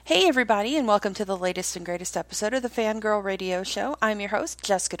Hey, everybody, and welcome to the latest and greatest episode of the Fangirl Radio Show. I'm your host,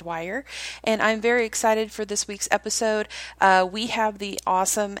 Jessica Dwyer, and I'm very excited for this week's episode. We have the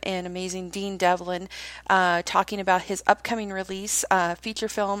awesome and amazing Dean Devlin talking about his upcoming release feature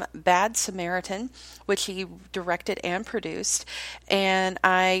film, Bad Samaritan, which he directed and produced. And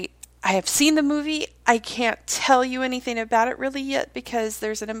I have seen the movie. I can't tell you anything about it really yet because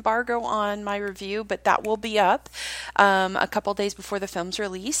there's an embargo on my review, but that will be up a couple days before the film's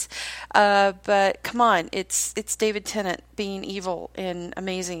release. But come on, it's David Tennant being evil and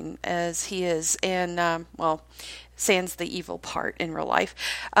amazing as he is, and sans the evil part in real life.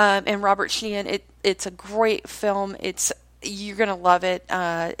 And Robert Sheehan, it's a great film. You're going to love it.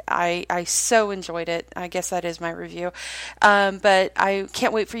 I so enjoyed it. I guess that is my review. But I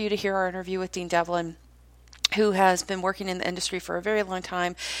can't wait for you to hear our interview with Dean Devlin, who has been working in the industry for a very long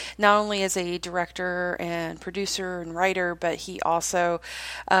time, not only as a director and producer and writer, but he also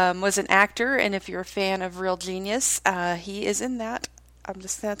was an actor. And if you're a fan of Real Genius, he is in that. I'm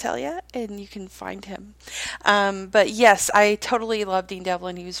just going to tell you, and you can find him. But yes, I totally love Dean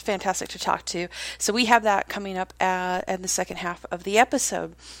Devlin. He was fantastic to talk to. So we have that coming up in the second half of the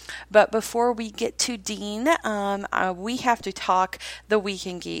episode. But before we get to Dean, we have to talk the Week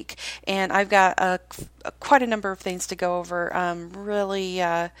in Geek. And I've got quite a number of things to go over, really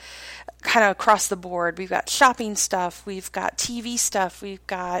kind of across the board. We've got shopping stuff. We've got TV stuff. We've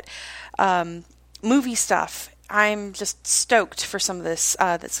got movie stuff. I'm just stoked for some of this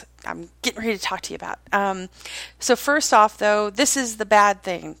I'm getting ready to talk to you about. So first off, though, this is the bad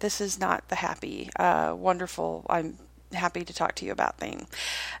thing. This is not the happy, wonderful, I'm happy to talk to you about thing.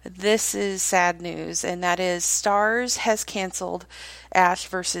 This is sad news, and that is Starz has canceled Ash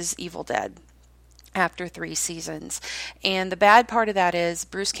versus Evil Dead after 3 seasons. And the bad part of that is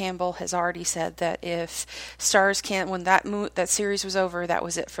Bruce Campbell has already said that if Starz can't, when that series was over, that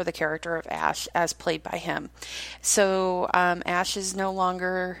was it for the character of Ash as played by him. So Ash is no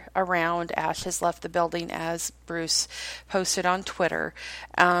longer around. Ash has left the building, as Bruce posted on Twitter.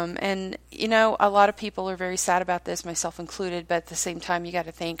 And, you know, a lot of people are very sad about this, myself included, but at the same time, you got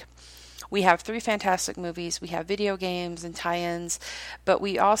to think, we have 3 fantastic movies, we have video games and tie-ins, but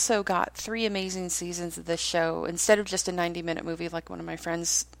we also got 3 amazing seasons of this show. Instead of just a 90-minute movie like one of my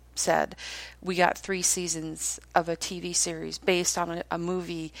friends said, we got 3 seasons of a TV series based on a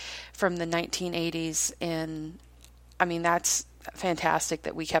movie from the 1980s. And I mean, that's fantastic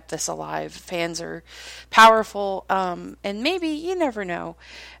that we kept this alive. Fans are powerful, and maybe, you never know,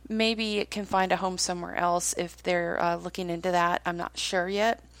 maybe it can find a home somewhere else if they're looking into that. I'm not sure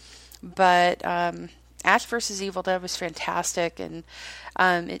yet. But Ash vs. Evil Dead was fantastic, and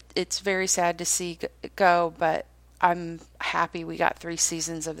it's very sad to see go, but I'm happy we got 3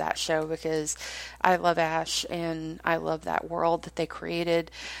 seasons of that show because I love Ash, and I love that world that they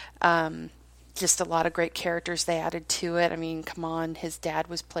created. Just a lot of great characters they added to it. I mean, come on, his dad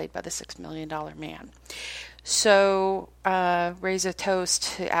was played by the $6 Million Man. So, raise a toast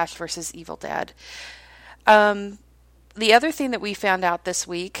to Ash vs. Evil Dead. The other thing that we found out this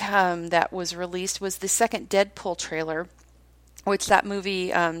week that was released was the second Deadpool trailer, which that movie,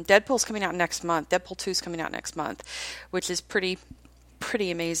 Deadpool's coming out next month. Deadpool 2 is coming out next month, which is pretty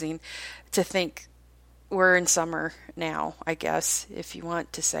amazing to think we're in summer now, I guess, if you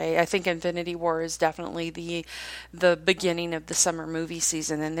want to say. I think Infinity War is definitely the beginning of the summer movie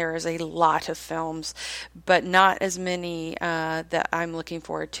season, and there is a lot of films, but not as many that I'm looking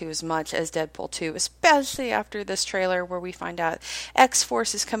forward to as much as Deadpool 2, especially after this trailer where we find out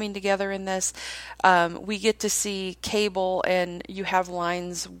X-Force is coming together in this. We get to see Cable, and you have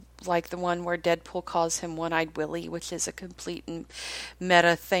lines like the one where Deadpool calls him One-Eyed Willie, which is a complete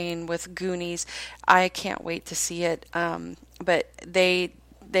meta thing with Goonies. I can't wait to see it. But they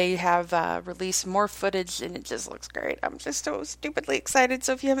have released more footage, and it just looks great. I'm just so stupidly excited.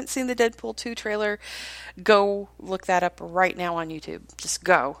 So if you haven't seen the Deadpool 2 trailer, go look that up right now on YouTube. Just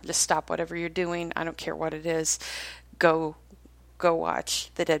go. Just stop whatever you're doing. I don't care what it is. Go watch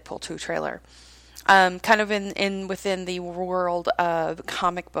the Deadpool 2 trailer. Kind of within the world of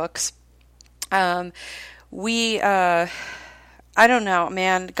comic books. I don't know,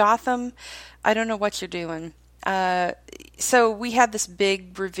 man. Gotham, I don't know what you're doing. So we had this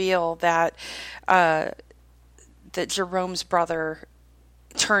big reveal that Jerome's brother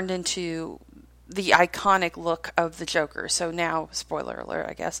turned into the iconic look of the Joker. So now, spoiler alert,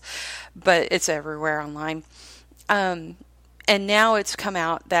 I guess, but it's everywhere online. And now it's come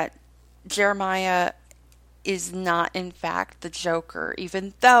out that Jeremiah is not in fact the Joker,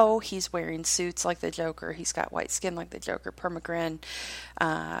 even though he's wearing suits like the Joker. He's got white skin like the Joker, permagrin,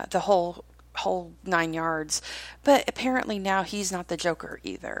 the whole whole 9 yards. But apparently now he's not the Joker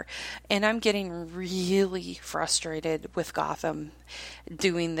either. And I'm getting really frustrated with Gotham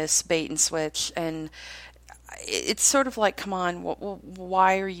doing this bait and switch. And it's sort of like, come on,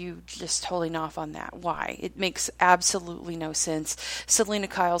 why are you just holding off on that? Why? It makes absolutely no sense. Selena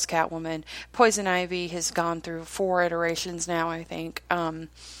Kyle's Catwoman. Poison Ivy has gone through 4 iterations now, I think. And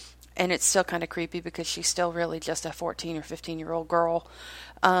it's still kind of creepy because she's still really just a 14 or 15-year-old girl.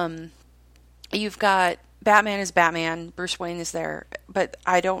 You've got Batman is Batman. Bruce Wayne is there. But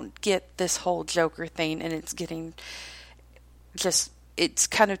I don't get this whole Joker thing, and it's getting just... It's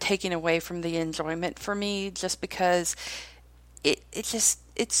kind of taking away from the enjoyment for me, just because it's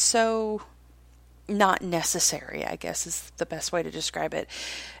so not necessary, I guess is the best way to describe it.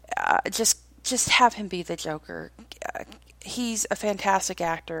 Just have him be the Joker. He's a fantastic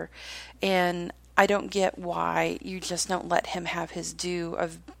actor, and I don't get why you just don't let him have his due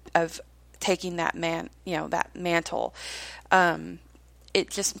of taking that that mantle. It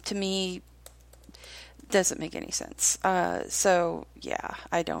just, to me, doesn't make any sense. So yeah,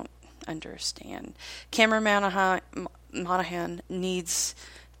 I don't understand. Cameron Monaghan needs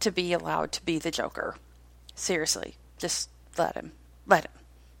to be allowed to be the Joker. Seriously, just let him.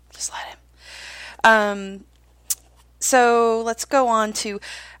 Just let him. So let's go on to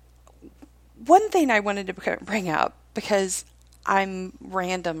one thing I wanted to bring up, because I'm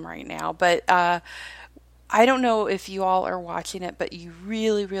random right now, but I don't know if you all are watching it, but you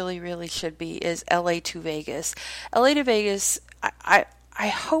really, really, really should be, is LA to Vegas. LA to Vegas, I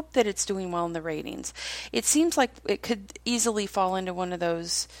hope that it's doing well in the ratings. It seems like it could easily fall into one of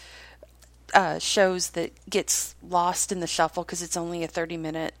those shows that gets lost in the shuffle because it's only a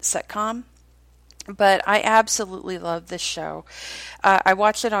 30-minute sitcom. But I absolutely love this show. I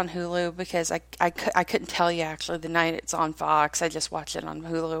watched it on Hulu because I couldn't tell you actually the night it's on Fox. I just watched it on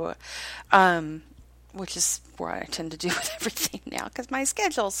Hulu. Which is where I tend to do with everything now because my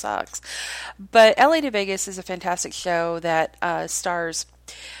schedule sucks. But LA to Vegas is a fantastic show that stars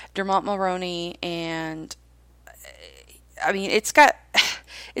Dermot Mulroney, and I mean it's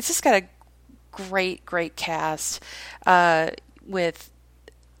just got a great cast with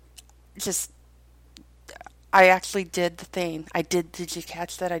just. I actually did the thing. Did you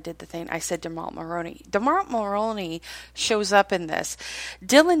catch that? I did the thing. I said Dermot Mulroney. Dermot Mulroney shows up in this.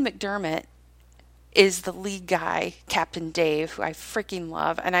 Dylan McDermott is the lead guy, Captain Dave, who I freaking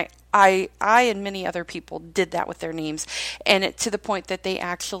love. And I and many other people did that with their names. And to the point that they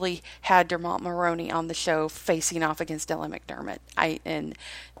actually had Dermot Mulroney on the show facing off against Dylan McDermott. And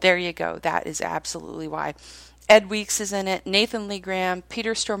there you go. That is absolutely why. Ed Weeks is in it. Nathan Lee Graham,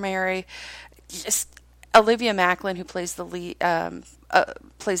 Peter Stormare, just Olivia Macklin, who plays the lead,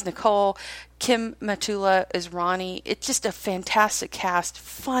 plays Nicole. Kim Matula is Ronnie. It's just a fantastic cast.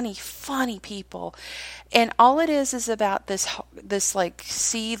 Funny people. And all it is about this like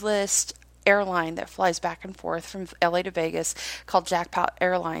C-list airline that flies back and forth from LA to Vegas called Jackpot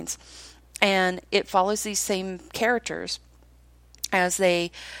Airlines. And it follows these same characters as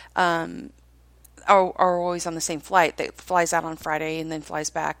they are always on the same flight that flies out on Friday and then flies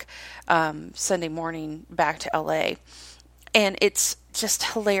back Sunday morning back to LA. And it's just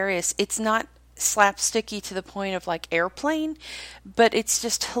hilarious. It's not slapsticky to the point of like Airplane, but it's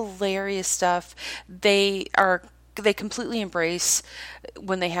just hilarious stuff. They completely embrace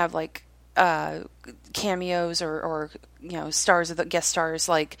when they have like cameos or stars of the guest stars,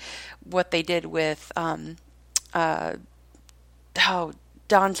 like what they did with Don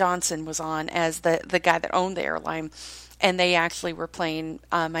Johnson was on as the guy that owned the airline, and they actually were playing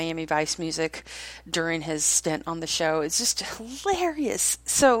Miami Vice music during his stint on the show. It's just hilarious.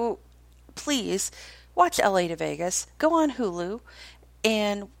 So please watch LA to Vegas. Go on Hulu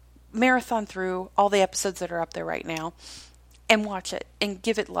and marathon through all the episodes that are up there right now and watch it and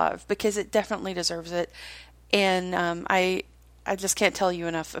give it love, because it definitely deserves it. And I just can't tell you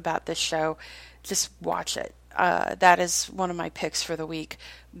enough about this show. Just watch it. That is one of my picks for the week.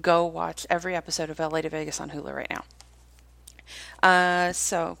 Go watch every episode of LA to Vegas on Hulu right now.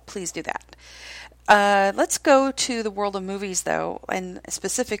 So please do that. Let's go to the world of movies, though, and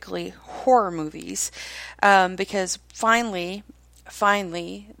specifically horror movies, because finally,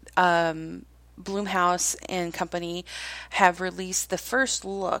 Blumhouse and company have released the first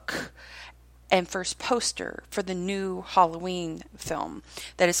look and first poster for the new Halloween film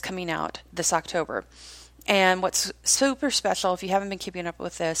that is coming out this October. And what's super special, if you haven't been keeping up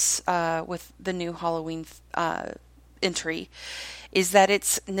with this, with the new Halloween entry, is that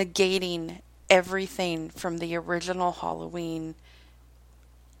it's negating everything from the original Halloween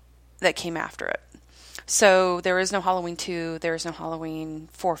that came after it. So there is no Halloween 2, there is no Halloween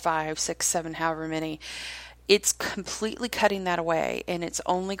 4, 5, 6, 7, however many. It's completely cutting that away, and it's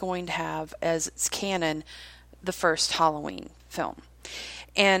only going to have as its canon the first Halloween film.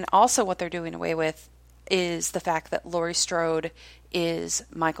 And also, what they're doing away with is the fact that Laurie Strode is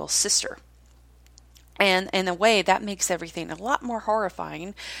Michael's sister. And in a way, that makes everything a lot more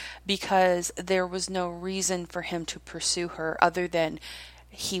horrifying because there was no reason for him to pursue her other than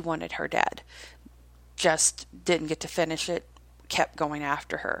he wanted her dead. Just didn't get to finish it, kept going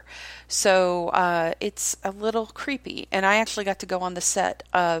after her. So it's a little creepy. And I actually got to go on the set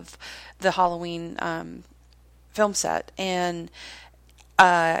of the Halloween film set, and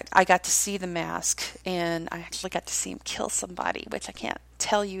I got to see the mask, and I actually got to see him kill somebody, which I can't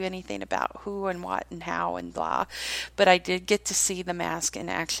tell you anything about who and what and how and blah. But I did get to see the mask in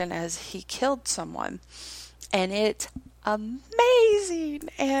action as he killed someone. And it's amazing.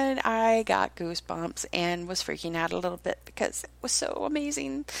 And I got goosebumps and was freaking out a little bit because it was so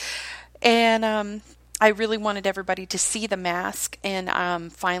amazing. And I really wanted everybody to see the mask,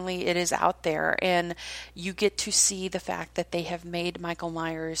 and finally it is out there, and you get to see the fact that they have made Michael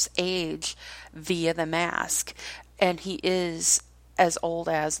Myers age via the mask, and he is as old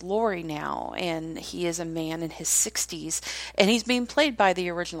as Laurie now, and he is a man in his 60s, and he's being played by the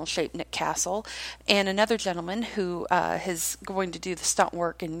original shape, Nick Castle, and another gentleman who is going to do the stunt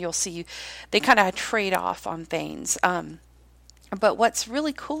work, and you'll see they kind of trade off on things. But what's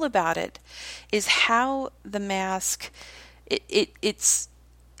really cool about it is how the mask, it's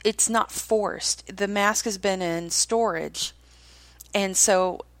not forced. The mask has been in storage, and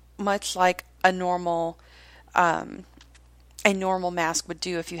so much like a normal mask would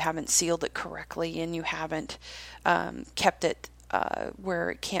do if you haven't sealed it correctly and you haven't kept it where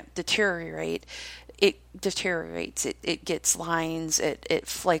it can't deteriorate. It deteriorates. It gets lines. It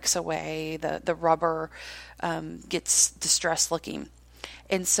flakes away. The rubber gets distressed looking.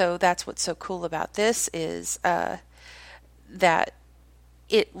 And so that's what's so cool about this is that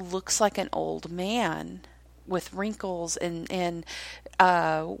it looks like an old man with wrinkles and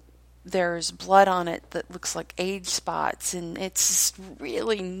there's blood on it that looks like age spots, and it's just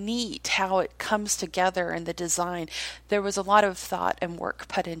really neat how it comes together and the design. There was a lot of thought and work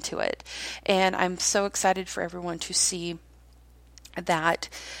put into it, and I'm so excited for everyone to see that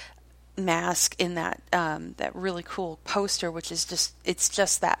mask in that that really cool poster, which is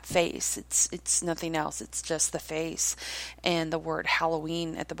just that face. It's nothing else. It's just the face and the word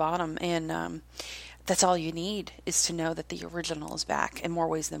Halloween at the bottom, and that's all you need is to know that the original is back in more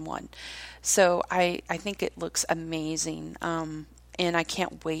ways than one. So I think it looks amazing, and I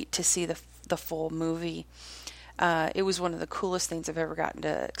can't wait to see the full movie. It was one of the coolest things I've ever gotten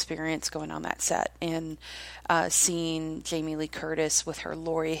to experience going on that set, and seeing Jamie Lee Curtis with her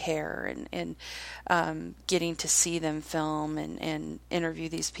Laurie hair, and getting to see them film and interview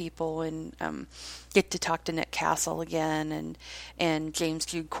these people, and get to talk to Nick Castle again, and James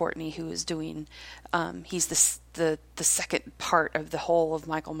Jude Courtney, who is doing he's the second part of the whole of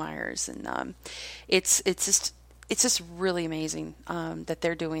Michael Myers, and it's just really amazing that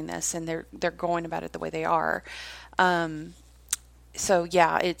they're doing this, and they're going about it the way they are. So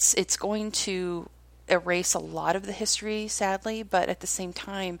yeah, it's going to erase a lot of the history, sadly, but at the same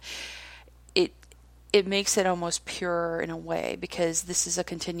time, it makes it almost pure in a way, because this is a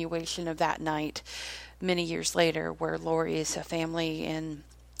continuation of that night many years later, where Laurie is a family, and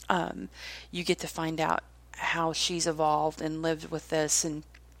you get to find out how she's evolved and lived with this, and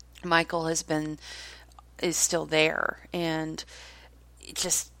Michael is still there, and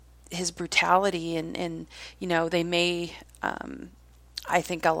just his brutality, and they may I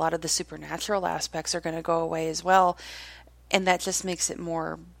think a lot of the supernatural aspects are going to go away as well, and that just makes it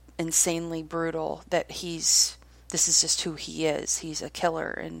more insanely brutal that this is just who he is. He's a killer,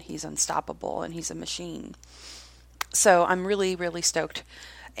 and he's unstoppable, and he's a machine. So I'm really, really stoked,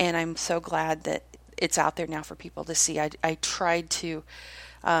 and I'm so glad that it's out there now for people to see. I tried to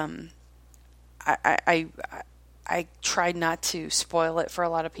I tried not to spoil it for a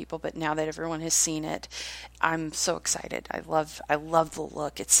lot of people, but now that everyone has seen it, I'm so excited. I love the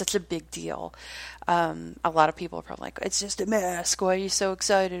look. It's such a big deal. A lot of people are probably like, it's just a mask. Why are you so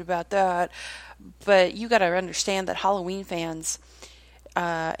excited about that? But you got to understand that Halloween fans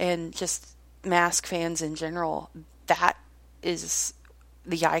and just mask fans in general, that is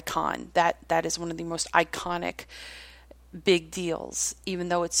the icon. That is one of the most iconic big deals, even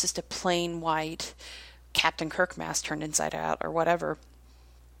though it's just a plain white Captain Kirk mask turned inside out or whatever.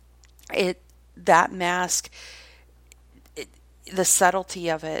 That mask, the subtlety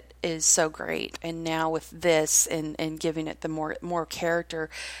of it is so great. And now with this and giving it the more character,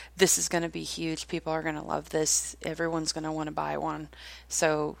 this is going to be huge. People are going to love this. Everyone's going to want to buy one.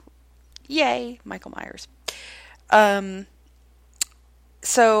 So yay, Michael Myers.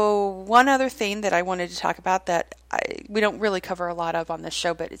 So one other thing that I wanted to talk about that we don't really cover a lot of on this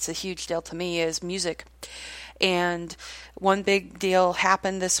show, but it's a huge deal to me, is music. And one big deal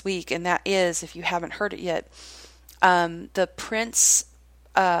happened this week, and that is, if you haven't heard it yet, the Prince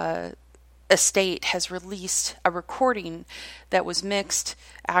estate has released a recording that was mixed,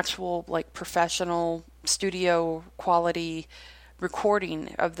 actual like professional studio quality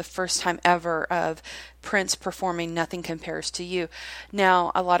recording of the first time ever of Prince performing Nothing Compares to You.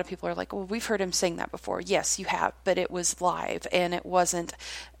 Now, a lot of people are like, well, we've heard him sing that before. Yes, you have, but it was live, and it wasn't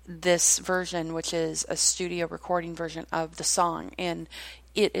this version, which is a studio recording version of the song, and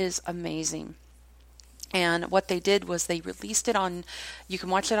it is amazing. And what they did was they released it on, you can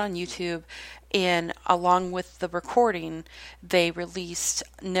watch it on YouTube, and along with the recording, they released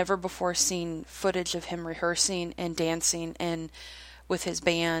never before seen footage of him rehearsing and dancing and with his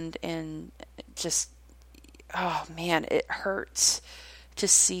band, and just, oh man, it hurts to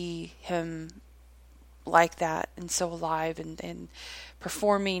see him like that and so alive and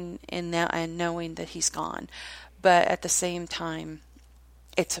performing and knowing that he's gone. But at the same time,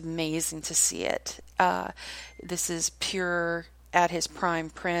 it's amazing to see it. This is pure at his prime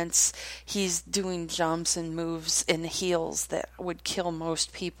Prince. He's doing jumps and moves in heels that would kill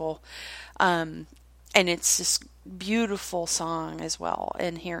most people. And it's this beautiful song as well,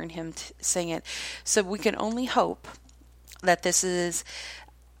 and hearing him sing it. So we can only hope that this is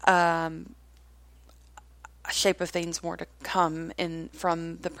a shape of things more to come in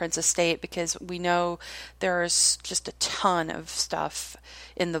from the Prince estate, because we know there's just a ton of stuff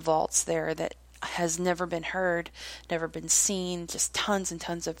in the vaults there that has never been heard, never been seen, just tons and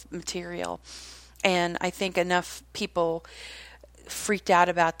tons of material. And I think enough people freaked out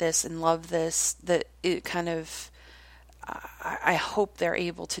about this and love this that it kind of, I hope they're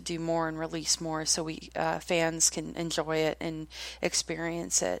able to do more and release more so we fans can enjoy it and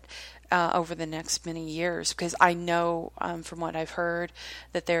experience it over the next many years, because I know from what I've heard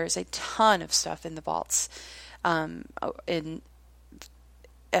that there is a ton of stuff in the vaults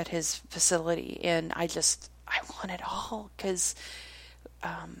at his facility, and I want it all, because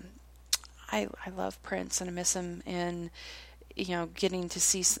I love Prince and I miss him, and getting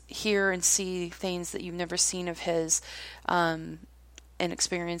to hear and see things that you've never seen of his and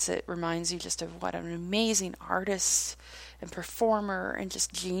experience it reminds you just of what an amazing artist and performer and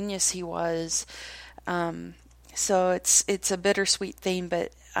just genius he was. So it's a bittersweet thing,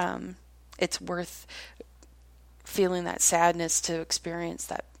 but it's worth feeling that sadness to experience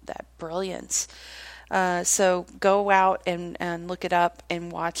that brilliance. So go out and look it up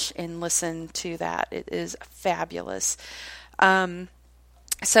and watch and listen to that. It is fabulous.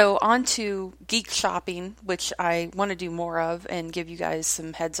 So on to geek shopping, which I want to do more of and give you guys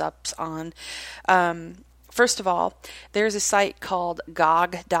some heads ups on. First of all, there's a site called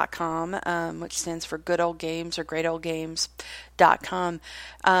GOG.com, which stands for Good Old Games or Great Old Games.com.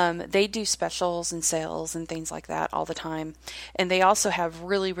 They do specials and sales and things like that all the time. And they also have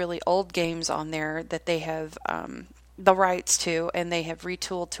really, really old games on there that they have the rights to, and they have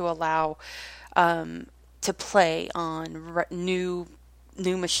retooled to allow to play on new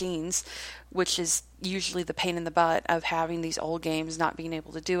machines, which is usually the pain in the butt of having these old games not being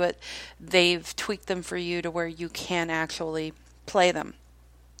able to do it. They've tweaked them for you to where you can actually play them.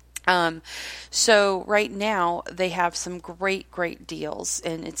 So right now they have some great deals,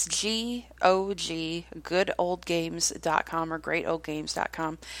 and it's GOG, goodoldgames.com or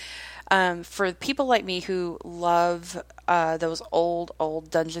greatoldgames.com. For people like me who love those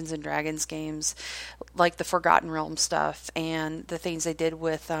old Dungeons and Dragons games, like the Forgotten Realms stuff and the things they did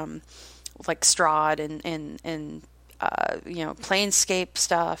with like Strahd and Planescape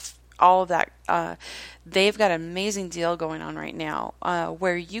stuff, all of that, they've got an amazing deal going on right now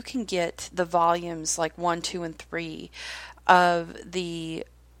where you can get the volumes like 1, 2, and 3 of the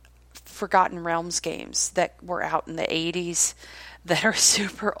Forgotten Realms games that were out in the 80s that are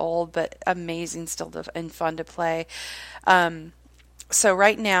super old but amazing still and fun to play. So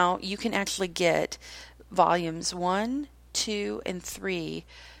right now you can actually get volumes 1, 2, and 3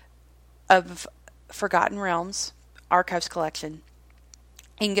 of Forgotten Realms Archives Collection.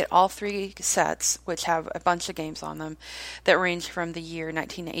 You can get all 3 sets, which have a bunch of games on them that range from the year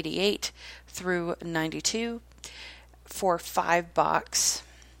 1988 through 92 for $5.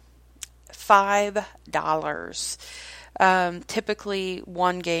 $5. Typically,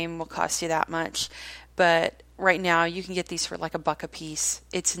 one game will cost you that much, but right now. You can get these for like $1 a piece.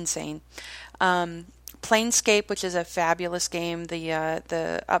 It's insane. Planescape, which is a fabulous game,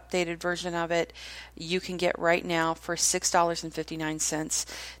 the updated version of it, you can get right now for $6.59.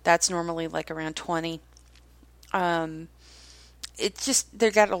 That's normally like around 20. It's just,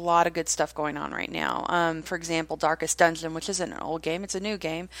 they've got a lot of good stuff going on right now. For example, Darkest Dungeon, which isn't an old game, it's a new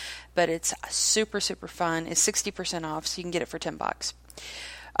game, but it's super, super fun. It's 60% off, so you can get it for $10.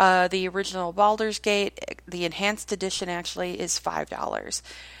 The original Baldur's Gate, the enhanced edition actually is $5.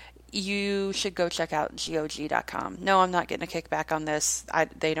 You should go check out GOG.com. No, I'm not getting a kickback on this.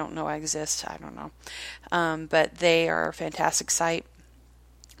 They don't know I exist. I don't know. But they are a fantastic site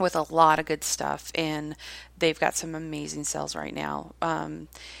with a lot of good stuff, and they've got some amazing sales right now.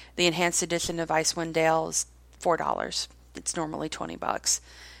 The enhanced edition of Icewind Dale is $4. It's normally $20.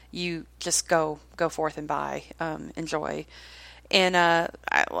 You just go forth and buy, enjoy. And I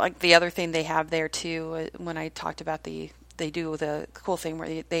like the other thing they have there too. When I talked about they do the cool thing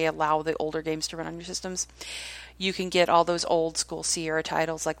where they allow the older games to run on your systems. You can get all those old school Sierra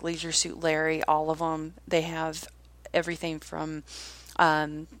titles like Leisure Suit Larry, all of them. They have everything from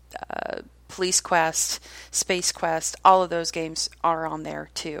Police Quest, Space Quest, all of those games are on there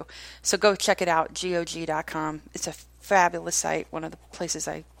too. So go check it out, GOG.com. It's a fabulous site, one of the places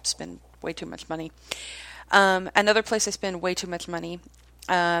I spend way too much money. Another place I spend way too much money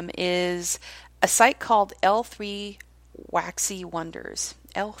is a site called L3 Waxy Wonders.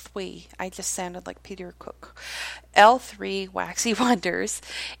 L3, I just sounded like Peter Cook. L3 Waxy Wonders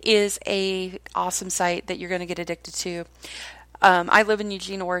is a awesome site that you're going to get addicted to. I live in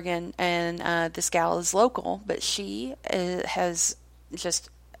Eugene, Oregon, and this gal is local, but she has just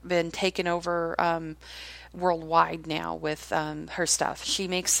been taken over worldwide now with her stuff. She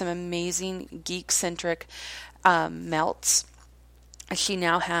makes some amazing geek-centric melts. She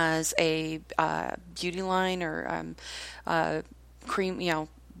now has a beauty line or cream,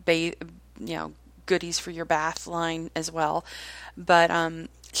 goodies for your bath line as well. But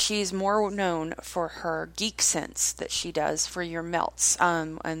she's more known for her geek scents that she does for your melts.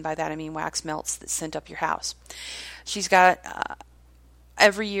 And by that I mean wax melts that scent up your house. She's got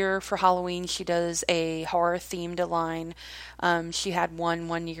every year for Halloween she does a horror themed line. She had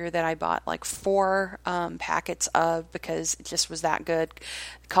one year that I bought like 4 packets of because it just was that good,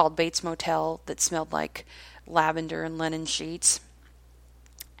 called Bates Motel, that smelled like lavender and linen sheets.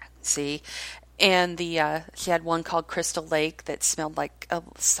 See, and she had one called Crystal Lake that smelled like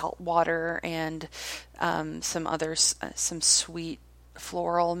salt water and some others, some sweet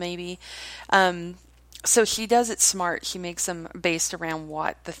floral maybe. So she does it smart. She makes them based around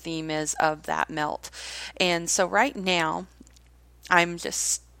what the theme is of that melt. And so right now, I'm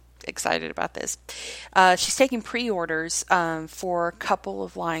just excited about this. She's taking pre-orders for a couple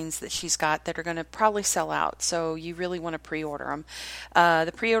of lines that she's got that are going to probably sell out. So you really want to pre-order them.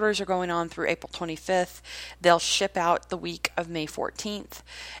 The pre-orders are going on through April 25th. They'll ship out the week of May 14th.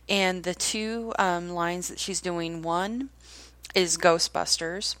 And the 2 lines that she's doing, one is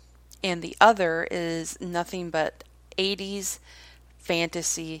Ghostbusters, and the other is nothing but 80s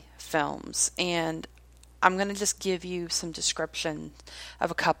fantasy films. And I'm going to just give you some description of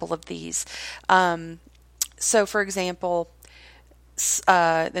a couple of these. So, for example,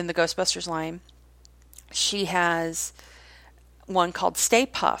 in the Ghostbusters line, she has one called Stay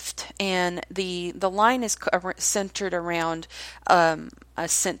Puffed, and the line is centered around a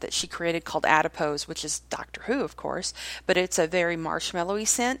scent that she created called Adipose, which is Doctor Who, of course, but it's a very marshmallowy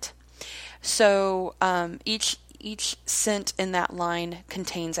scent. So each scent in that line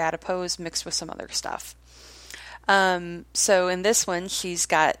contains adipose mixed with some other stuff. So in this one, she's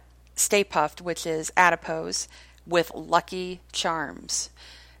got Stay Puffed, which is adipose with Lucky Charms.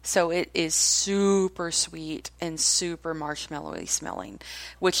 So it is super sweet and super marshmallowy smelling,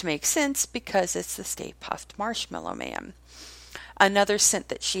 which makes sense because it's the Stay Puffed Marshmallow Man. Another scent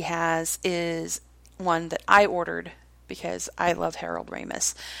that she has is one that I ordered because I love Harold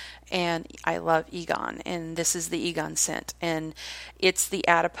Ramis and I love Egon, and this is the Egon scent, and it's the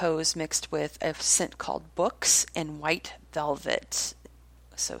adipose mixed with a scent called Books and White Velvet.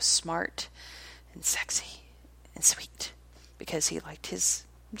 So smart and sexy and sweet because he liked his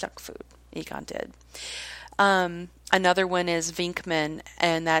junk food. Egon did. Another one is Vinkman,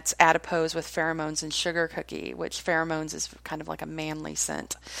 and that's adipose with pheromones and sugar cookie, which pheromones is kind of like a manly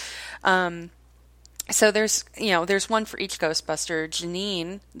scent. So there's one for each Ghostbuster.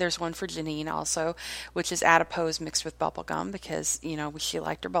 Janine, there's one for Janine also, which is adipose mixed with bubblegum because, she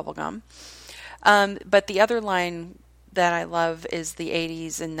liked her bubblegum. But the other line that I love is the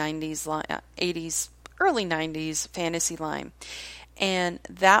 80s and 90s line, 80s, early 90s fantasy line. And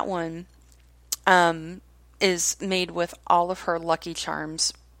that one is made with all of her Lucky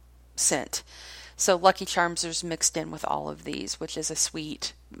Charms scent. So Lucky Charms is mixed in with all of these, which is a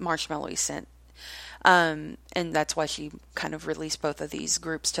sweet marshmallowy scent. And that's why she kind of released both of these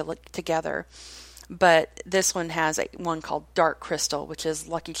groups together. But this one has one called Dark Crystal, which is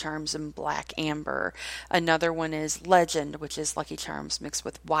Lucky Charms and Black Amber. Another one is Legend, which is Lucky Charms mixed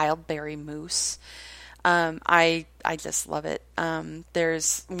with Wild Berry Mousse. I just love it.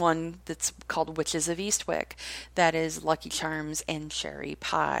 There's one that's called Witches of Eastwick that is Lucky Charms and cherry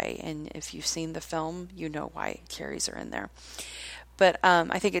pie. And if you've seen the film, you know why cherries are in there. But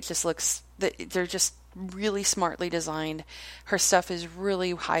I think it just looks, they're just really smartly designed. Her stuff is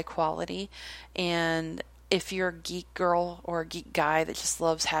really high quality. And if you're a geek girl or a geek guy that just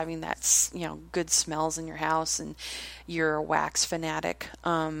loves having that, good smells in your house, and you're a wax fanatic,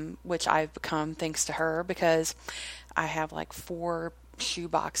 which I've become thanks to her, because I have like 4 shoe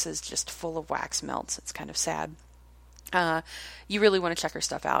boxes just full of wax melts. It's kind of sad. You really want to check her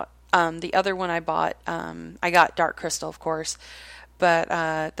stuff out. The other one I bought, I got Dark Crystal, of course,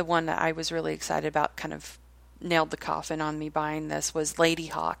 but the one that I was really excited about, kind of nailed the coffin on me buying this, was Lady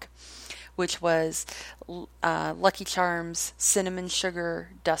Hawk, which was Lucky Charms cinnamon sugar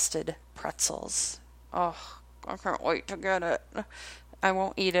dusted pretzels. Oh, I can't wait to get it. I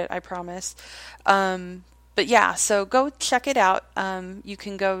won't eat it, I promise. But yeah, so go check it out. You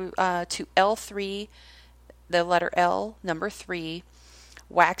can go to L3, the letter L, number 3,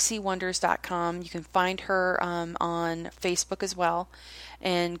 waxywonders.com. You can find her on Facebook as well,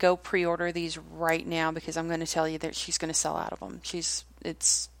 and go pre-order these right now, because I'm going to tell you that she's going to sell out of them.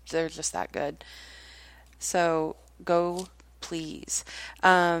 They're just that good. So go, please.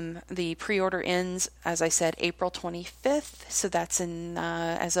 The pre-order ends, as I said, April 25th. So that's in,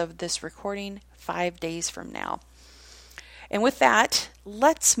 as of this recording, 5 days from now. And with that,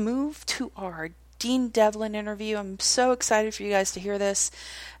 let's move to our Dean Devlin interview. I'm so excited for you guys to hear this.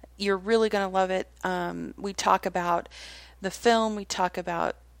 You're really going to love it. We talk about the film. We talk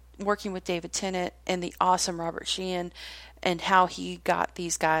about working with David Tennant and the awesome Robert Sheehan, and how he got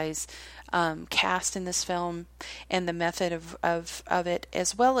these guys cast in this film, and the method of it,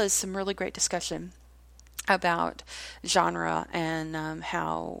 as well as some really great discussion about genre and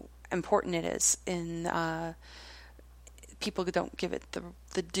how important it is in people don't give it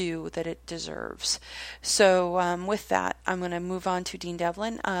the due that it deserves. So with that, I'm going to move on to Dean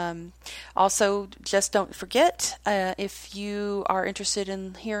Devlin. Also, just don't forget, if you are interested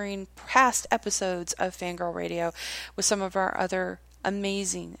in hearing past episodes of Fangirl Radio with some of our other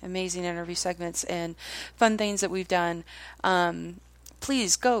amazing interview segments and fun things that we've done,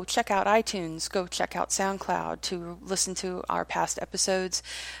 please go check out iTunes, go check out SoundCloud to listen to our past episodes.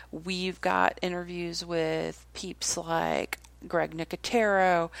 We've got interviews with peeps like Greg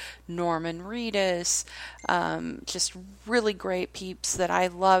Nicotero, Norman Reedus, just really great peeps that I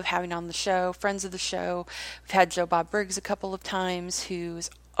love having on the show, friends of the show. We've had Joe Bob Briggs a couple of times,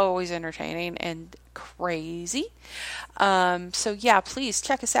 who's always entertaining and crazy. So yeah, please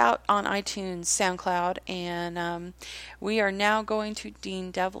check us out on iTunes, SoundCloud, and we are now going to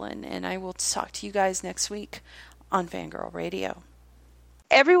Dean Devlin, and I will talk to you guys next week on Fangirl Radio.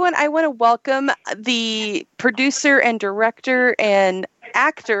 Everyone, I want to welcome the producer and director and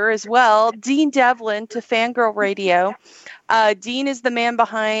actor as well, Dean Devlin, to Fangirl Radio. Dean is the man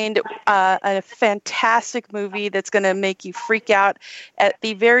behind a fantastic movie that's going to make you freak out at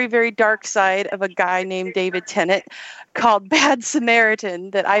the very, very dark side of a guy named David Tennant, called Bad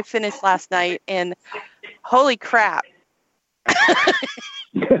Samaritan, that I finished last night, and holy crap.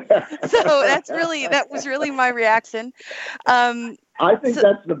 So that was really my reaction. I think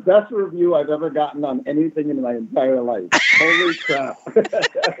that's the best review I've ever gotten on anything in my entire life. Holy crap.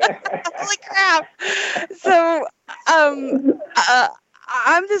 Holy crap. So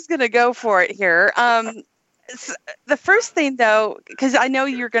I'm just going to go for it here. So the first thing, though, because I know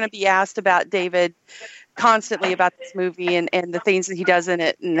you're going to be asked about David constantly about this movie and the things that he does in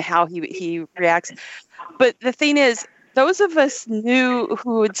it and how he reacts. But the thing is, those of us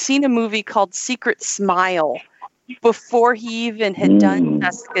who had seen a movie called Secret Smile before he even had done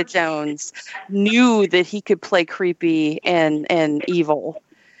Jessica Jones, knew that he could play creepy and evil.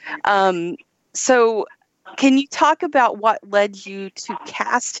 So can you talk about what led you to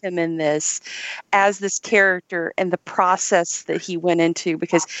cast him in this as this character and the process that he went into?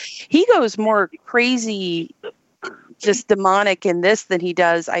 Because he goes more crazy, just demonic in this than he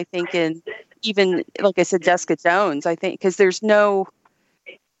does, I think, in even, like I said, Jessica Jones, I think, because there's no,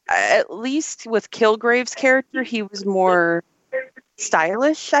 at least with Kilgrave's character, he was more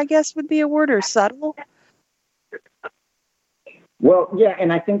stylish, I guess would be a word, or subtle. Well, yeah,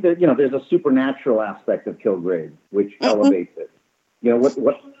 and I think that, there's a supernatural aspect of Kilgrave, which elevates it.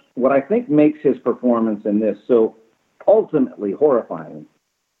 What I think makes his performance in this so ultimately horrifying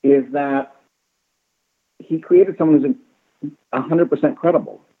is that he created someone who's 100%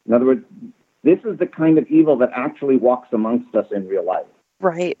 credible. In other words, this is the kind of evil that actually walks amongst us in real life.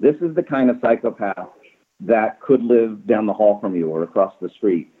 Right. This is the kind of psychopath that could live down the hall from you or across the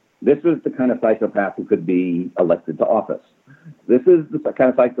street. This is the kind of psychopath who could be elected to office. This is the kind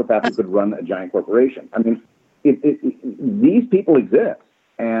of psychopath who could run a giant corporation. I mean, these people exist,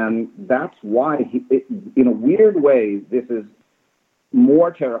 and that's why, in a weird way, this is more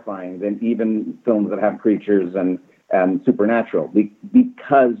terrifying than even films that have creatures and supernatural,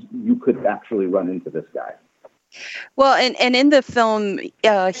 because you could actually run into this guy. Well, and in the film,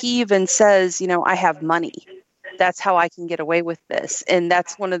 he even says, I have money. That's how I can get away with this. And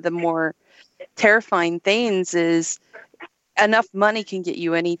that's one of the more terrifying things is enough money can get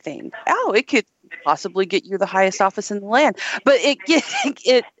you anything. Oh, it could possibly get you the highest office in the land. But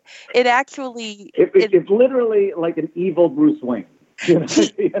it actually... It's literally like an evil Bruce Wayne. That's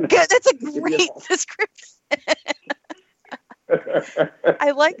a great description.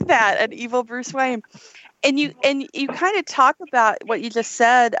 I like that, an evil Bruce Wayne. And you kind of talk about what you just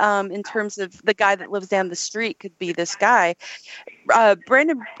said in terms of the guy that lives down the street could be this guy.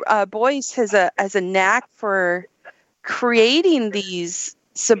 Brandon Boyce has a knack for creating these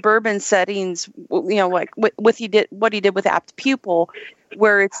suburban settings. Like what he did with Apt Pupil,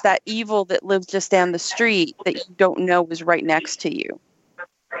 where it's that evil that lives just down the street that you don't know is right next to you.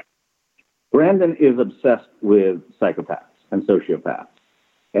 Brandon is obsessed with psychopaths and sociopaths.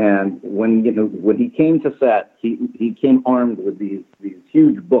 And when he came to set, he came armed with these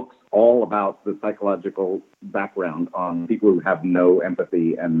huge books all about the psychological background on people who have no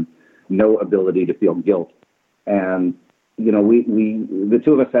empathy and no ability to feel guilt. And we the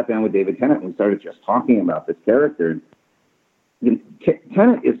two of us sat down with David Tennant and we started just talking about this character.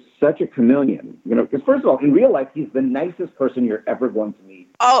 Tennant is such a chameleon, because first of all, in real life, he's the nicest person you're ever going to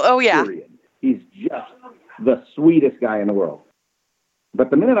meet. Oh yeah. Period. He's just the sweetest guy in the world. But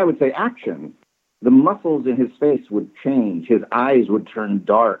the minute I would say action, the muscles in his face would change. His eyes would turn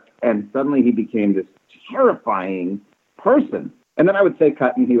dark. And suddenly he became this terrifying person. And then I would say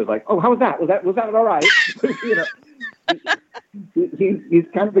cut, and he was like, oh, how was that? Was that all right? He's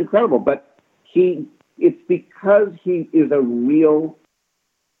kind of incredible. But it's because he is a real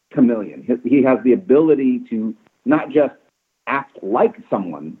chameleon. He has the ability to not just act like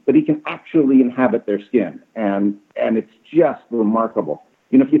someone, but he can actually inhabit their skin. And it's just remarkable.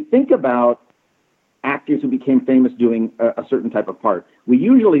 If you think about actors who became famous doing a certain type of part, we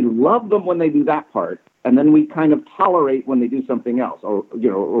usually love them when they do that part, and then we kind of tolerate when they do something else, or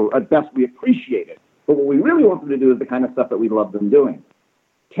at best we appreciate it. But what we really want them to do is the kind of stuff that we love them doing.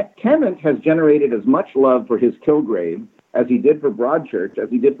 Tennant has generated as much love for his Kilgrave as he did for Broadchurch, as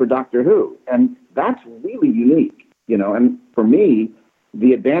he did for Doctor Who. And that's really unique. And for me,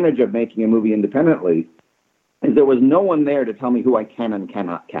 the advantage of making a movie independently is there was no one there to tell me who I can and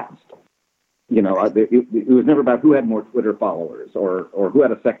cannot cast. It was never about who had more Twitter followers or who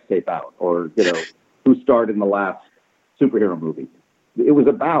had a sex tape out or, who starred in the last superhero movie. It was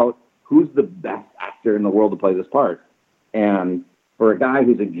about who's the best actor in the world to play this part. And for a guy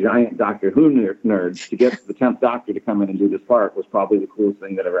who's a giant Doctor Who nerd, to get the 10th Doctor to come in and do this part was probably the coolest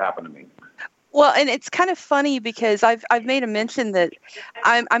thing that ever happened to me. Well, and it's kind of funny because I've made a mention that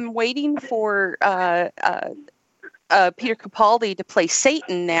I'm waiting for Peter Capaldi to play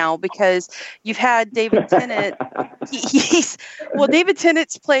Satan now, because you've had David Tennant. David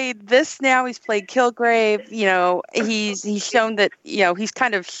Tennant's played this now. He's played Kilgrave. He's shown that he's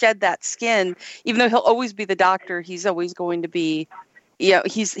kind of shed that skin. Even though he'll always be the Doctor, he's always going to be.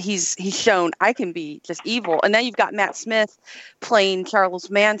 He's shown I can be just evil. And now you've got Matt Smith playing Charles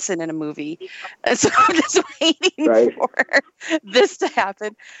Manson in a movie. And so I'm just waiting for this to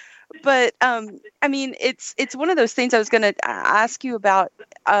happen. But, it's one of those things I was going to ask you about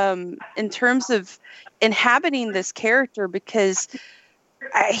in terms of inhabiting this character, because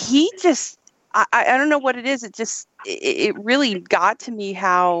he just, I don't know what it is. It really got to me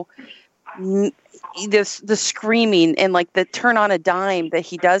how the screaming and like the turn on a dime that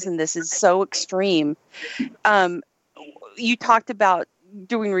he does in this is so extreme. You talked about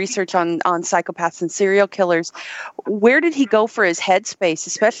doing research on psychopaths and serial killers. Where did he go for his headspace,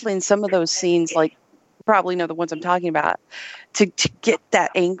 especially in some of those scenes, like you probably know the ones I'm talking about, to get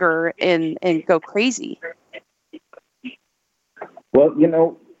that anger and go crazy? Well,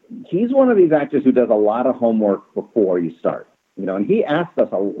 he's one of these actors who does a lot of homework before you start. And he asked us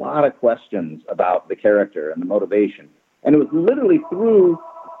a lot of questions about the character and the motivation. And it was literally through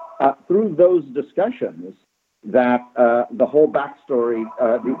those discussions that the whole backstory,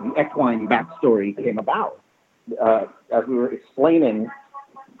 the equine backstory, came about. As we were explaining,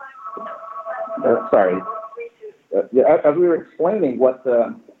 as we were explaining what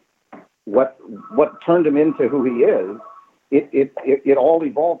turned him into who he is, it all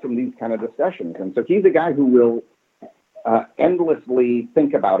evolved from these kind of discussions. And so he's a guy who will endlessly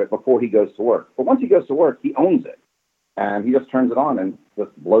think about it before he goes to work. But once he goes to work, he owns it, and he just turns it on and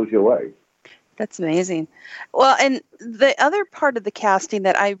just blows you away. That's amazing. Well, and the other part of the casting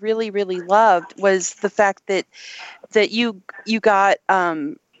that I really, really loved was the fact that you got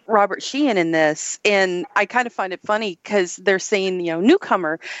Robert Sheehan in this, and I kind of find it funny because they're saying,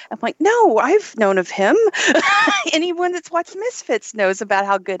 newcomer. I'm like, no, I've known of him. Anyone that's watched Misfits knows about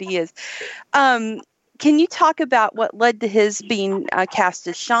how good he is. Can you talk about what led to his being cast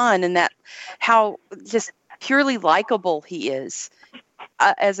as Sean, and that how just purely likable he is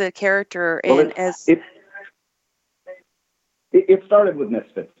as a character? And it started with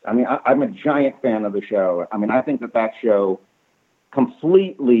Misfits. I mean, I'm a giant fan of the show. I mean, I think that show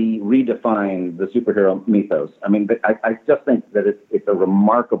completely redefined the superhero mythos. I mean, I just think that it's a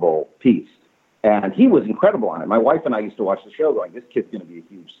remarkable piece. And he was incredible on it. My wife and I used to watch the show going, this kid's going to be a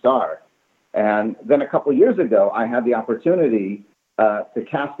huge star. And then a couple of years ago, I had the opportunity to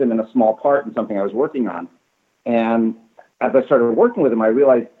cast him in a small part in something I was working on. And as I started working with him, I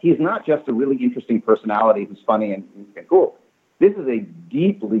realized he's not just a really interesting personality who's funny and cool. This is a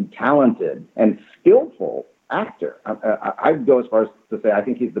deeply talented and skillful actor. I'd go as far as to say I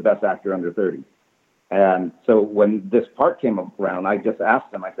think he's the best actor under 30. And so when this part came around, I just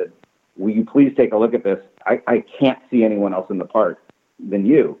asked him, I said, will you please take a look at this? I can't see anyone else in the part than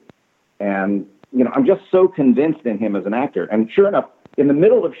you. And, I'm just so convinced in him as an actor. And sure enough, in the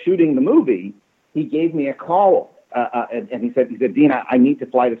middle of shooting the movie, he gave me a call. And he said, Dean, I need to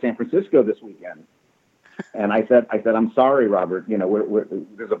fly to San Francisco this weekend. And I said, I'm sorry, Robert,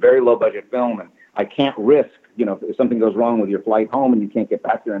 there's a very low budget film, and I can't risk, if something goes wrong with your flight home and you can't get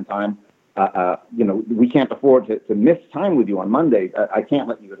back there in time, we can't afford to miss time with you on Monday. I can't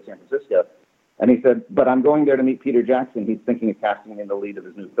let you go to San Francisco. And he said, but I'm going there to meet Peter Jackson. He's thinking of casting me in the lead of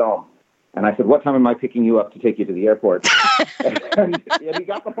his new film. And I said, what time am I picking you up to take you to the airport? and he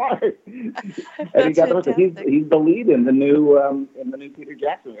got the part. And he got the part. He's the lead in the new Peter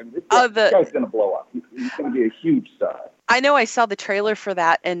Jackson. And this guy's going to blow up. He's going to be a huge star. I know. I saw the trailer for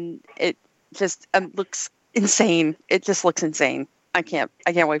that, and it just looks insane. It just looks insane. I can't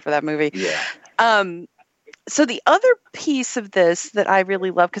wait for that movie. Yeah. So the other piece of this that I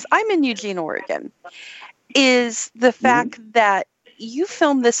really love, because I'm in Eugene, Oregon, is the fact that you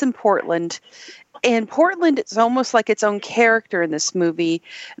filmed this in Portland, and Portland is almost like its own character in this movie.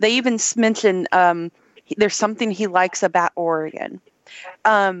 They even mention there's something he likes about Oregon.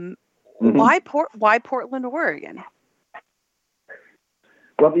 Why Portland, Oregon?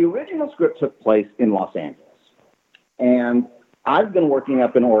 Well, the original script took place in Los Angeles, and I've been working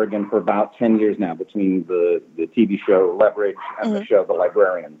up in Oregon for about 10 years now, between the TV show Leverage and the show The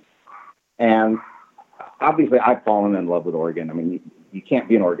Librarians. And obviously, I've fallen in love with Oregon. I mean, you can't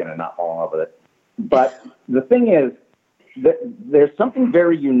be in Oregon and not fall in love with it. But the thing is that there's something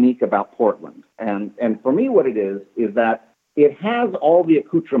very unique about Portland. And for me, what it is that it has all the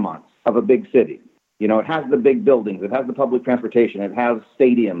accoutrements of a big city. It has the big buildings. It has the public transportation. It has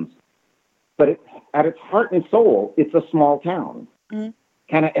stadiums. But at its heart and soul, it's a small town.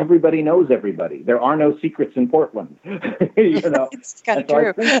 Kind of everybody knows everybody. There are no secrets in Portland. It's kind of true.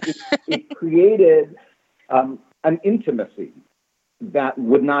 I think it created an intimacy that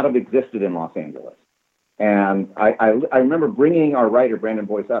would not have existed in Los Angeles. And I remember bringing our writer, Brandon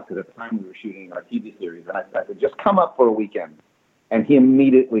Boyce, up, because at the time we were shooting our TV series, and I said, just come up for a weekend. And he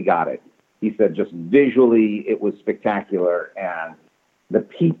immediately got it. He said, just visually, it was spectacular, and the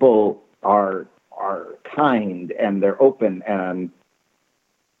people are kind, and they're open, and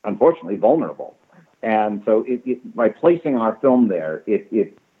unfortunately vulnerable. And so by placing our film there,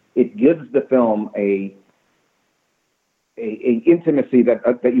 it gives the film a intimacy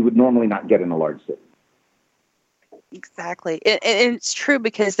that you would normally not get in a large city. Exactly. And it's true,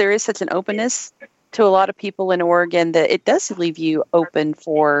 because there is such an openness to a lot of people in Oregon that it does leave you open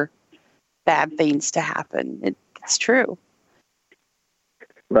for bad things to happen. It's true.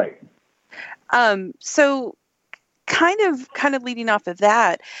 Right. So kind of leading off of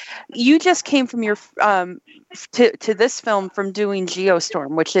that, you just came from your to this film from doing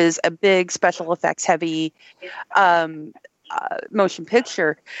Geostorm, which is a big special effects heavy motion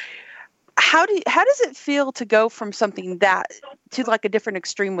picture. How does it feel to go from something that to like a different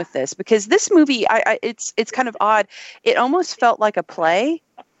extreme with this, because this movie, it's kind of odd. It almost felt like a play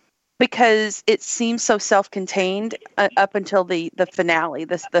because it seems so self-contained up until the finale,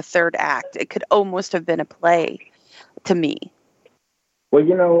 the third act. It could almost have been a play to me.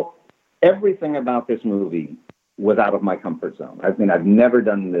 Well, everything about this movie was out of my comfort zone. I mean, I've never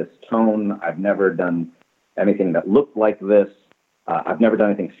done this tone. I've never done anything that looked like this. I've never done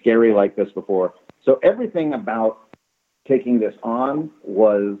anything scary like this before. So everything about taking this on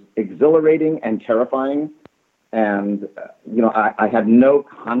was exhilarating and terrifying. And, I had no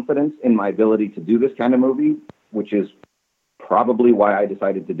confidence in my ability to do this kind of movie, which is probably why I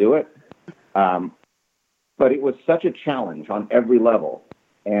decided to do it. But it was such a challenge on every level.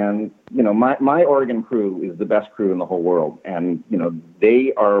 And, my Oregon crew is the best crew in the whole world. And,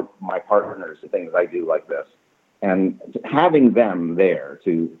 they are my partners in things I do like this. And having them there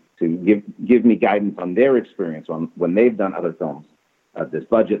to give me guidance on their experience when they've done other films of this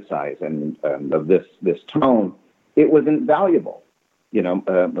budget size and of this tone, it was invaluable.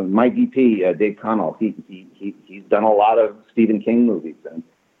 My DP, Dave Connell, he's done a lot of Stephen King movies.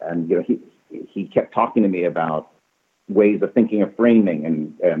 And he kept talking to me about ways of thinking of framing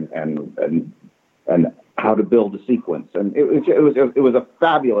and how to build a sequence. And it was a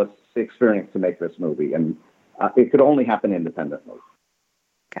fabulous experience to make this movie. And it could only happen independently.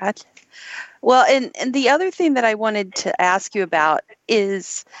 Gotcha. Well, and the other thing that I wanted to ask you about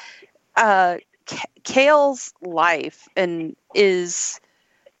is Cale's life, and he's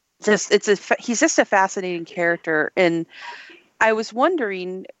just a fascinating character. And I was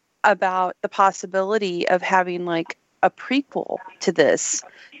wondering about the possibility of having like a prequel to this,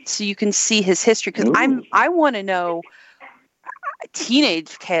 so you can see his history. Because I want to know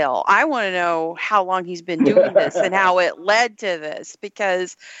teenage Cale. I want to know how long he's been doing this and how it led to this,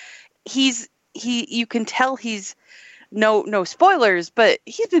 because you can tell he's no spoilers, but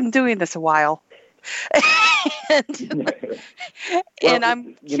he's been doing this a while. and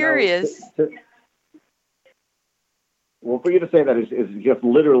I'm curious. Well, for you to say that is just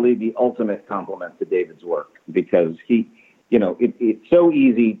literally the ultimate compliment to David's work, because it's so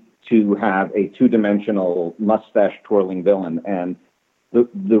easy to have a two-dimensional mustache-twirling villain. And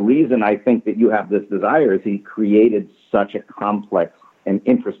the reason I think that you have this desire is he created such a complex and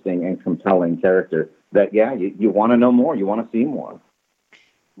interesting and compelling character that, you want to know more. You want to see more.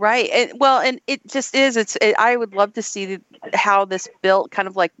 Right. And it just is. I would love to see how this built, kind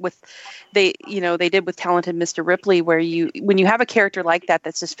of like they did with Talented Mr. Ripley, where when you have a character like that,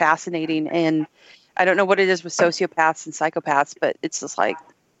 that's just fascinating. And I don't know what it is with sociopaths and psychopaths, but it's just like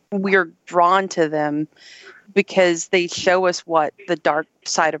we're drawn to them because they show us what the dark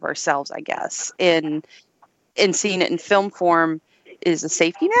side of ourselves, I guess. And seeing it in film form is a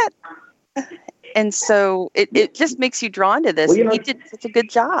safety net. And so it just makes you drawn to this. Well, he did such a good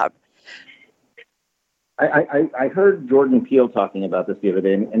job. I heard Jordan Peele talking about this the other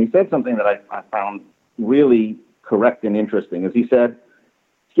day, and he said something that I found really correct and interesting. As he said,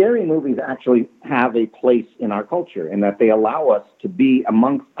 scary movies actually have a place in our culture, in that they allow us to be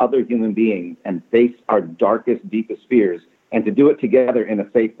amongst other human beings and face our darkest, deepest fears, and to do it together in a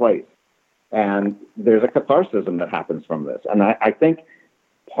safe place. And there's a catharsis that happens from this. And I think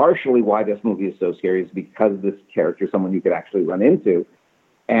partially why this movie is so scary is because this character is someone you could actually run into,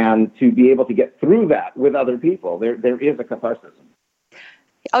 and to be able to get through that with other people, there is a catharsis.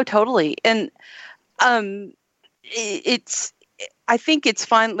 Oh, totally. And I think it's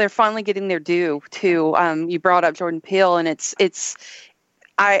fine. They're finally getting their due too. You brought up Jordan Peele, and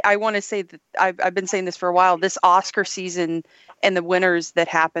I want to say that I've been saying this for a while. This Oscar season and the winners that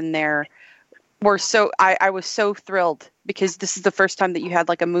happened there were I was so thrilled, because this is the first time that you had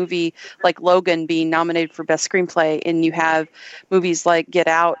like a movie like Logan being nominated for Best Screenplay, and you have movies like Get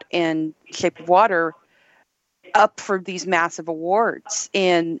Out and Shape of Water up for these massive awards.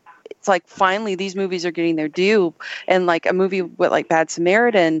 And it's like finally these movies are getting their due. And like a movie with like Bad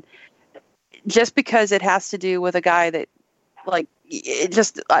Samaritan, just because it has to do with a guy that like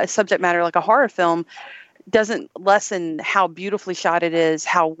just a subject matter like a horror film, doesn't lessen how beautifully shot it is,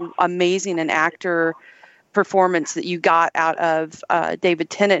 how amazing an actor performance that you got out of David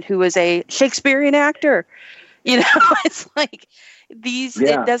Tennant, who is a Shakespearean actor. It's like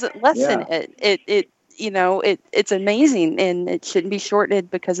it doesn't lessen it. It's amazing, and it shouldn't be shortened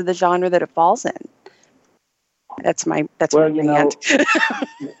because of the genre that it falls in. That's my rant.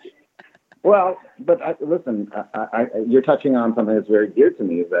 Well, but listen, you're touching on something that's very dear to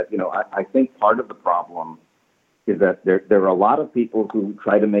me, is that, I think part of the problem is that there are a lot of people who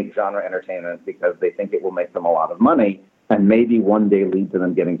try to make genre entertainment because they think it will make them a lot of money and maybe one day lead to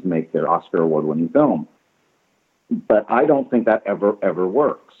them getting to make their Oscar award-winning film. but I don't think that ever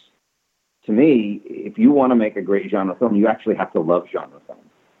works. To me, if you want to make a great genre film, you actually have to love genre film.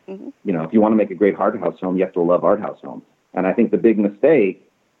 Mm-hmm. You know, if you want to make a great art house film, you have to love art house film. And I think the big mistake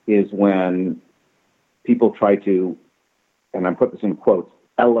is when people try to, and I put this in quotes,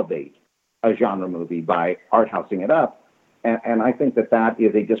 elevate a genre movie by art housing it up. And I think that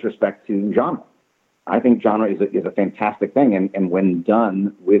is a disrespect to genre. I think genre is a fantastic thing. And when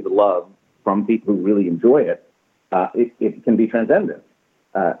done with love from people who really enjoy it, it can be transcendent.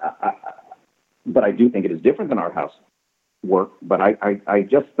 But I do think it is different than art house work. But I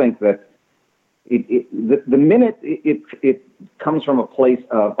just think that the minute it comes from a place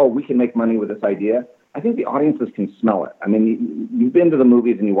of, oh, we can make money with this idea, I think the audiences can smell it. I mean, you've been to the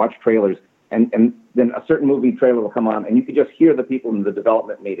movies and you watch trailers, and then a certain movie trailer will come on, and you can just hear the people in the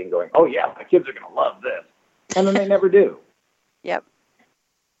development meeting going, oh, yeah, the kids are going to love this. And then they never do. Yep.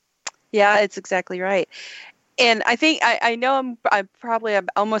 Yeah, it's exactly right. And I think I know I'm probably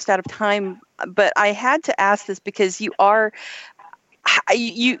almost out of time, but I had to ask this because you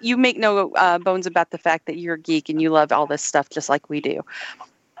make no bones about the fact that you're a geek and you love all this stuff just like we do.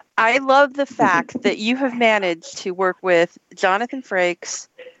 I love the fact that you have managed to work with Jonathan Frakes,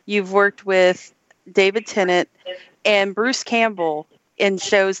 you've worked with David Tennant, and Bruce Campbell in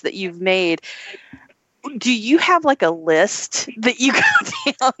shows that you've made. Do you have like a list that you go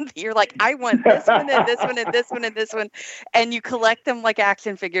down that you're like, I want this one and this one and this one and this one, and you collect them like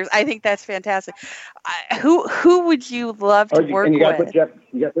action figures? I think that's fantastic. Who would you love to work with? You got to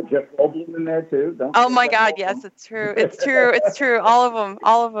put Jeff Goldblum in there too. Oh my God, yes, it's true. It's true. All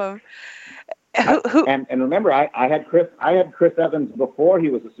of them. And remember, I had Chris Evans before he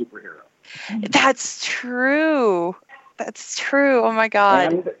was a superhero. That's true. Oh my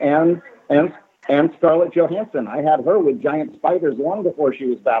God. And Scarlett Johansson. I had her with giant spiders long before she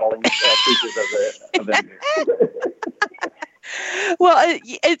was battling creatures of the Avengers. Well,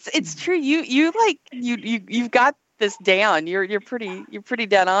 it's true. You've got this down. You're pretty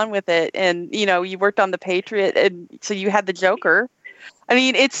dead on with it. And you worked on The Patriot, and so you had the Joker. I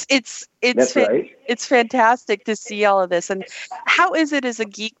mean, it's right. It's fantastic to see all of this. And how is it as a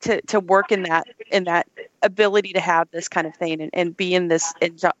geek to work in that ability to have this kind of thing and be in this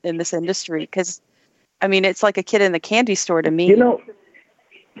industry? Because I mean, it's like a kid in the candy store to me. You know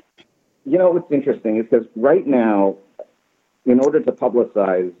what's interesting is because right now, in order to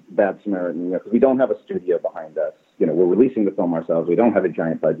publicize Bad Samaritan, because we don't have a studio behind us, we're releasing the film ourselves. We don't have a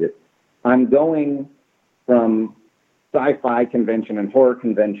giant budget. I'm going from sci-fi convention and horror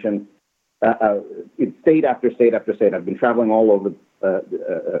convention, state after state after state. I've been traveling all over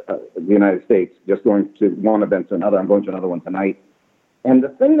the United States, just going to one event to another. I'm going to another one tonight. And the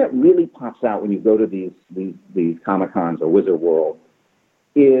thing that really pops out when you go to these Comic-Cons or Wizard World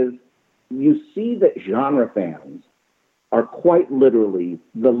is you see that genre fans are quite literally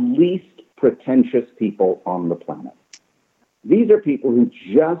the least pretentious people on the planet. These are people who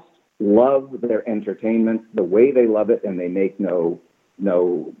just love their entertainment the way they love it, and they make no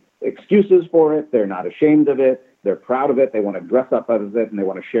excuses for it. They're not ashamed of it. They're proud of it. They want to dress up as it, and they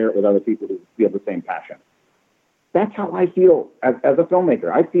want to share it with other people who feel the same passion. That's how I feel as a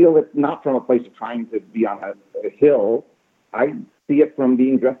filmmaker. I feel it not from a place of trying to be on a hill. I see it from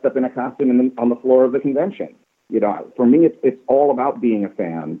being dressed up in a costume on the floor of the convention. For me, it's all about being a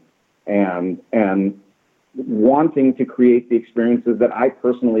fan and wanting to create the experiences that I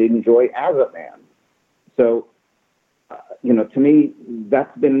personally enjoy as a fan. So, to me,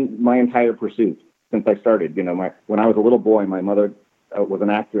 that's been my entire pursuit since I started. When I was a little boy, my mother was an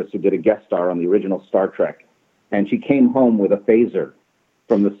actress who did a guest star on the original Star Trek, and she came home with a phaser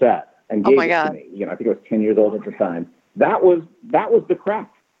from the set and gave it to me. I think I was 10 years old at the time. That was the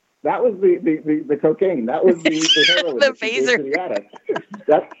crack. That was the cocaine. That was the heroin. The phaser.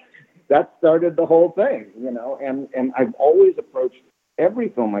 That started the whole thing, and I've always approached every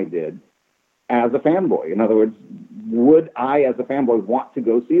film I did as a fanboy. In other words, would I, as a fanboy, want to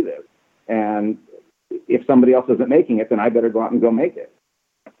go see this? And if somebody else isn't making it, then I better go out and go make it.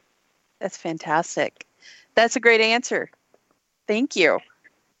 That's fantastic. That's a great answer. Thank you.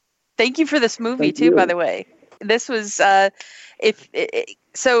 Thank you for this movie too, by the way. This was,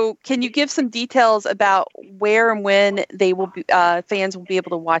 so can you give some details about where and when they will be, fans will be able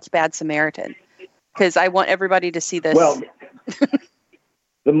to watch Bad Samaritan? Because I want everybody to see this. Well,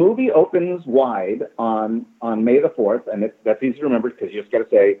 the movie opens wide on May the 4th, and that's easy to remember because you just got to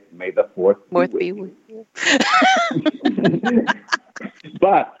say, May the 4th be with you.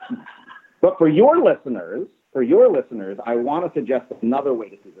 But for your listeners, I want to suggest another way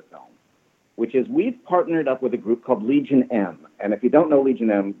to see the film, which is we've partnered up with a group called Legion M. And if you don't know Legion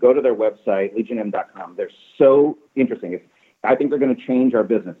M, go to their website, legionm.com. They're so interesting. I think they're going to change our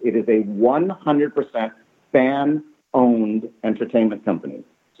business. It is a 100% fan-owned entertainment company.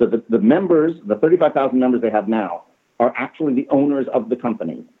 So the members, the 35,000 members they have now, are actually the owners of the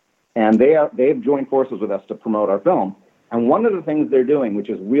company. And they've joined forces with us to promote our film. And one of the things they're doing, which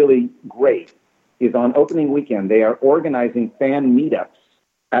is really great, is on opening weekend, they are organizing fan meetups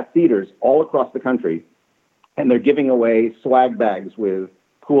at theaters all across the country. And they're giving away swag bags with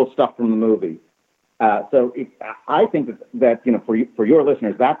cool stuff from the movie. I think that for your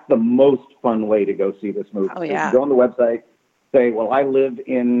listeners, that's the most fun way to go see this movie. Oh, yeah. So go on the website, say, well, I live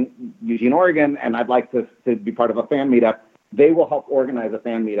in Eugene, Oregon, and I'd like to be part of a fan meetup. They will help organize a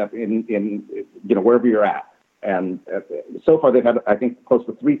fan meetup in wherever you're at. And so far they've had, I think, close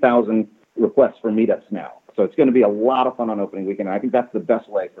to 3,000 requests for meetups now. So it's going to be a lot of fun on opening weekend. I think that's the best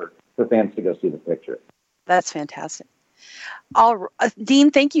way for fans to go see the picture. That's fantastic.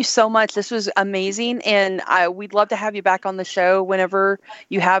 Dean, thank you so much. This was amazing, and we'd love to have you back on the show whenever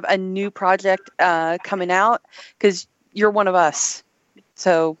you have a new project coming out, because you're one of us.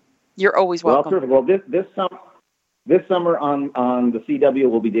 So you're always welcome. Well, perfect. Well, this summer on the CW,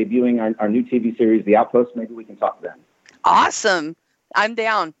 we'll be debuting our new TV series, The Outpost. Maybe we can talk then. Awesome. I'm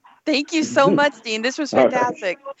down. Thank you so much, Dean. This was fantastic.